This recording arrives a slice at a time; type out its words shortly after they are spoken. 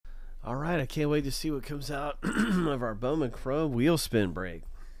All right, I can't wait to see what comes out of our Bowman Chrome wheel spin break.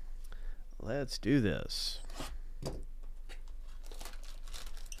 Let's do this. There's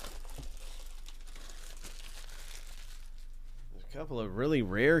a couple of really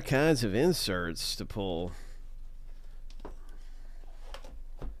rare kinds of inserts to pull.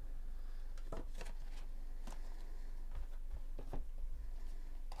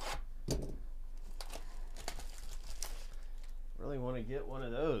 Really want to get one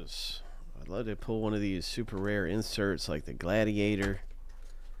of those. I'd love to pull one of these super rare inserts like the Gladiator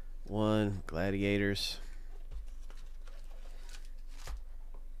one, Gladiators.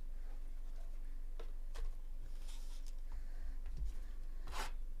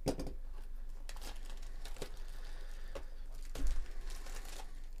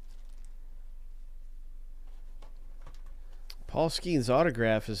 Paul Skeens'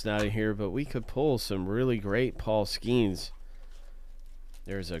 autograph is not in here, but we could pull some really great Paul Skeens.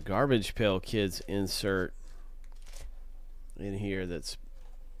 There's a Garbage Pail Kids insert in here that's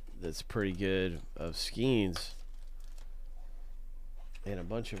pretty good of Skeens, and a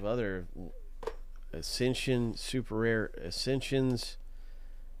bunch of other Ascension, super rare Ascensions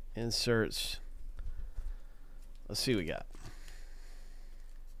inserts. Let's see what we got.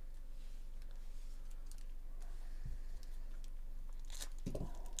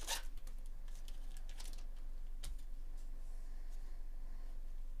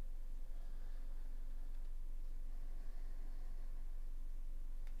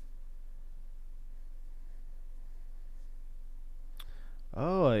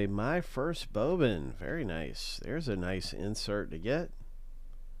 Oh, a My First Bowman. Very nice. There's a nice insert to get.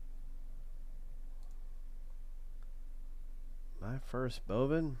 My First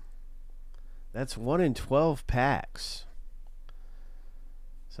Bowman. That's 1 in 12 packs.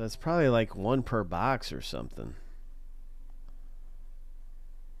 So it's probably like 1 per box or something.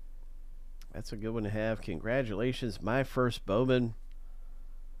 That's a good one to have. Congratulations, My First Bowman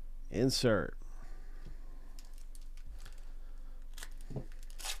insert.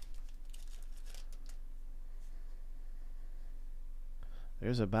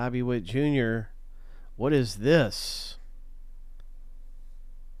 There's a Bobby Witt Jr. What is this?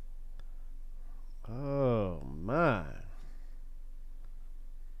 Oh, my.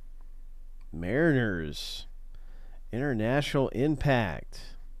 Mariners. International Impact.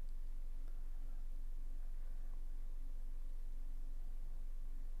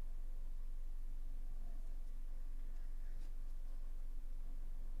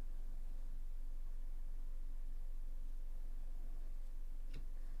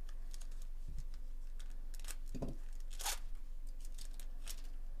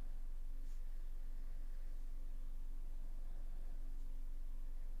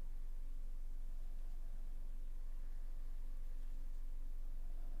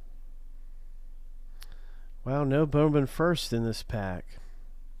 Wow, no Bowman first in this pack.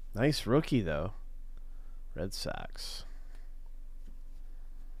 Nice rookie, though. Red Sox.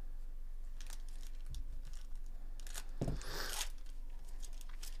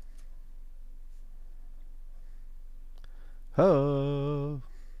 Oh,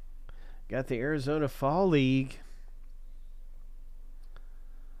 got the Arizona Fall League.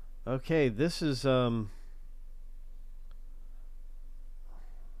 Okay, this is a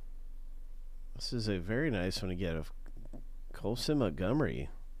very nice one to get. Of Colson Montgomery.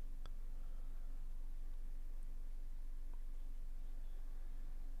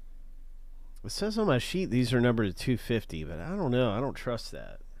 It says on my sheet these are numbered to 250, but I don't know. I don't trust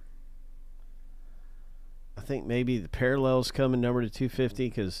that. I think maybe the parallels come in numbered to 250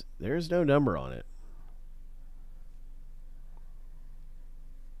 because there's no number on it.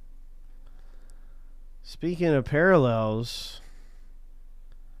 Speaking of parallels,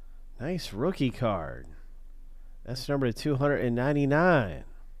 nice rookie card. That's number 299.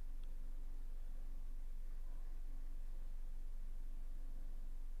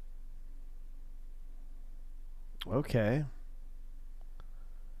 Okay.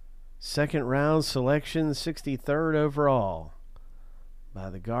 Second round selection, 63rd overall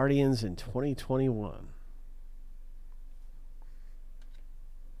by the Guardians in 2021.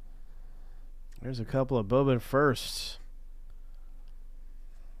 There's a couple of Bowman firsts.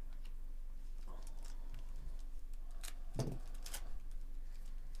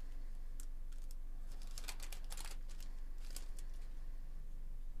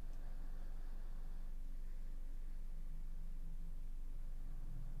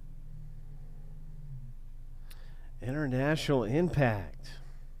 International Impact.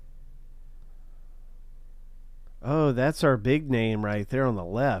 Oh, that's our big name right there on the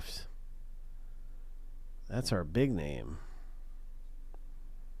left. That's our big name.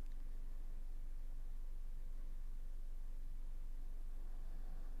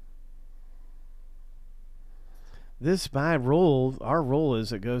 my rule, our rule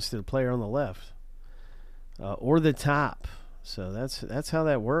is it goes to the player on the left or the top. So that's how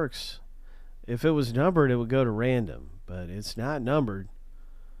that works. If it was numbered, it would go to random, but it's not numbered.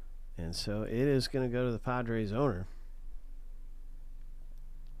 And so it is going to go to the Padres owner.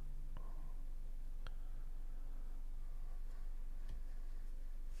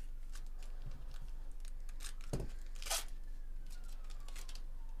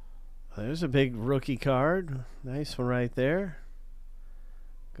 There's a big rookie card. Nice one right there.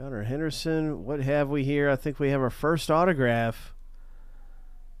 Gunnar Henderson. What have we here? I think we have our first autograph.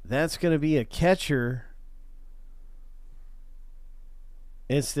 That's going to be a catcher.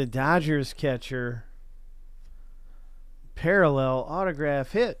 It's the Dodgers catcher. Parallel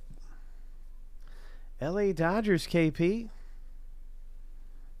autograph hit. LA Dodgers, KP.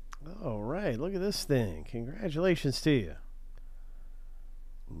 All right, look at this thing. Congratulations to you.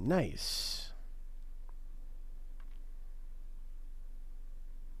 Nice.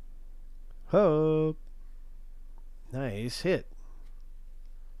 Hope. Nice hit.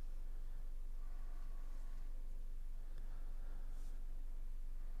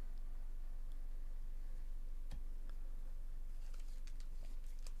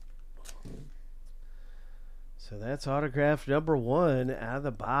 So that's autograph number 1 out of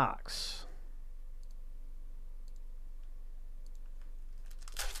the box.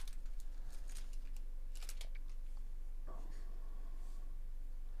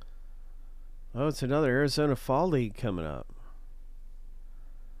 Oh, it's another Arizona Fall League coming up.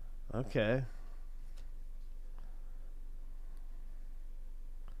 Okay.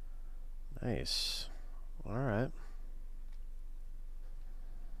 Nice. All right.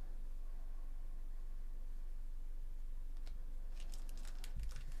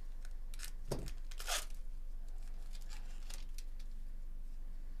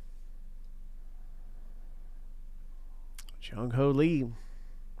 Jung-Ho Lee.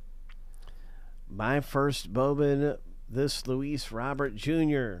 My first Bowman, this Luis Robert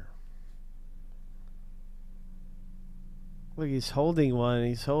Jr. Look, he's holding one.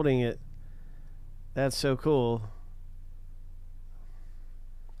 He's holding it. That's so cool.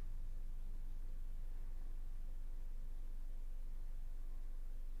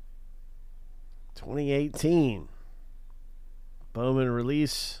 (2018) Bowman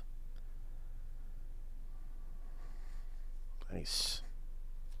release. Nice.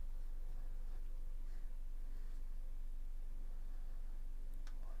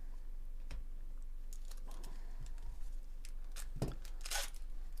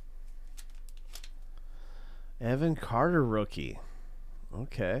 Evan Carter rookie.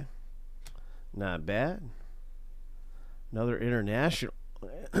 Okay. Not bad. Another international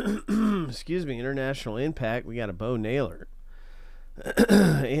excuse me, international impact. We got a Bo Naylor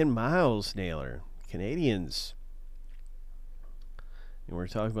and Miles Naylor. Canadians. And we were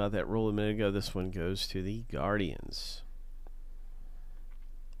talking about that rule a minute ago. This one goes to the Guardians.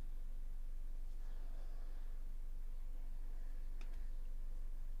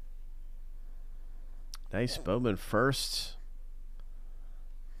 Nice Bowman first.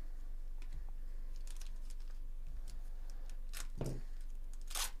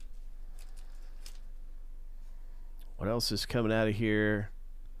 What else is coming out of here?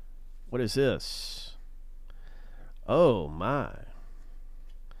 What is this? Oh my.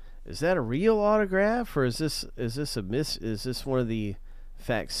 Is that a real autograph, or is this one of the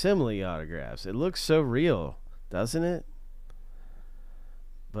facsimile autographs? It looks so real, doesn't it?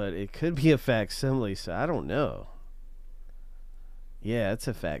 But it could be a facsimile, so I don't know. Yeah, it's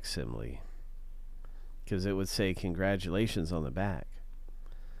a facsimile, because it would say congratulations on the back.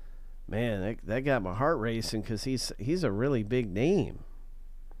 Man, that got my heart racing, because he's a really big name,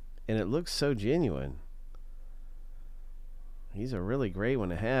 and it looks so genuine. He's a really great one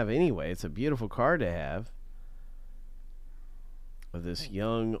to have anyway. It's a beautiful card to have of this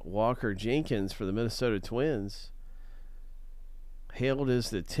young Walker Jenkins for the Minnesota Twins. Hailed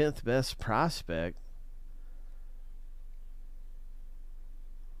as the 10th best prospect.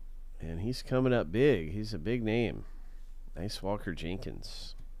 And he's coming up big. He's a big name. Nice Walker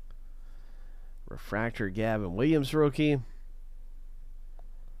Jenkins. Refractor Gavin Williams rookie.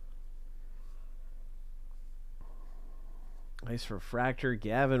 Nice refractor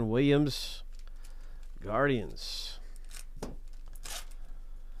Gavin Williams. Guardians.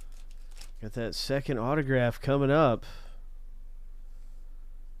 Got that second autograph coming up.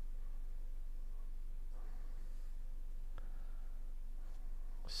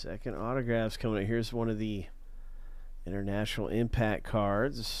 Second autograph's coming up. Here's one of the international impact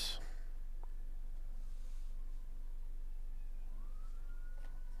cards.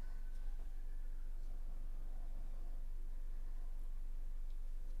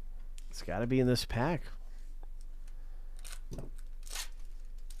 It's got to be in this pack.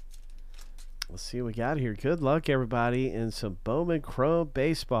 Let's see what we got here. Good luck, everybody, in some Bowman Chrome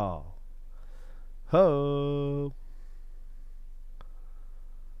baseball. Ho!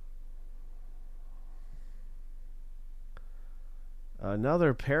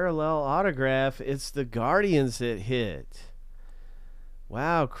 Another parallel autograph. It's the Guardians that hit.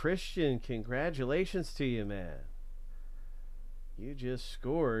 Wow, Christian, congratulations to you, man. You just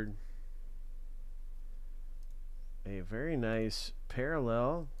scored a very nice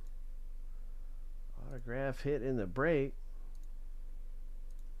parallel autograph hit in the break.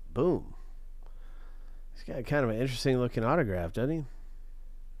 Boom. He's got kind of an interesting looking autograph, doesn't he?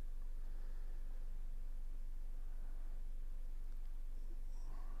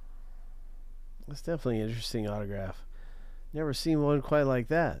 That's definitely an interesting autograph. Never seen one quite like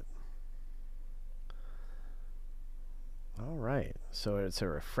that. All right. So it's a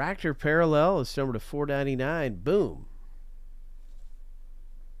refractor parallel. It's numbered to 499. Boom.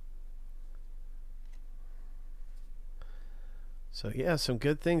 So, yeah, some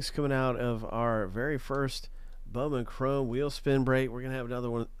good things coming out of our very first Bowman Chrome wheel spin break. We're going to have another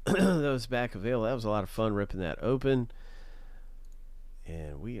one of those back available. That was a lot of fun ripping that open.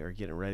 And we are getting ready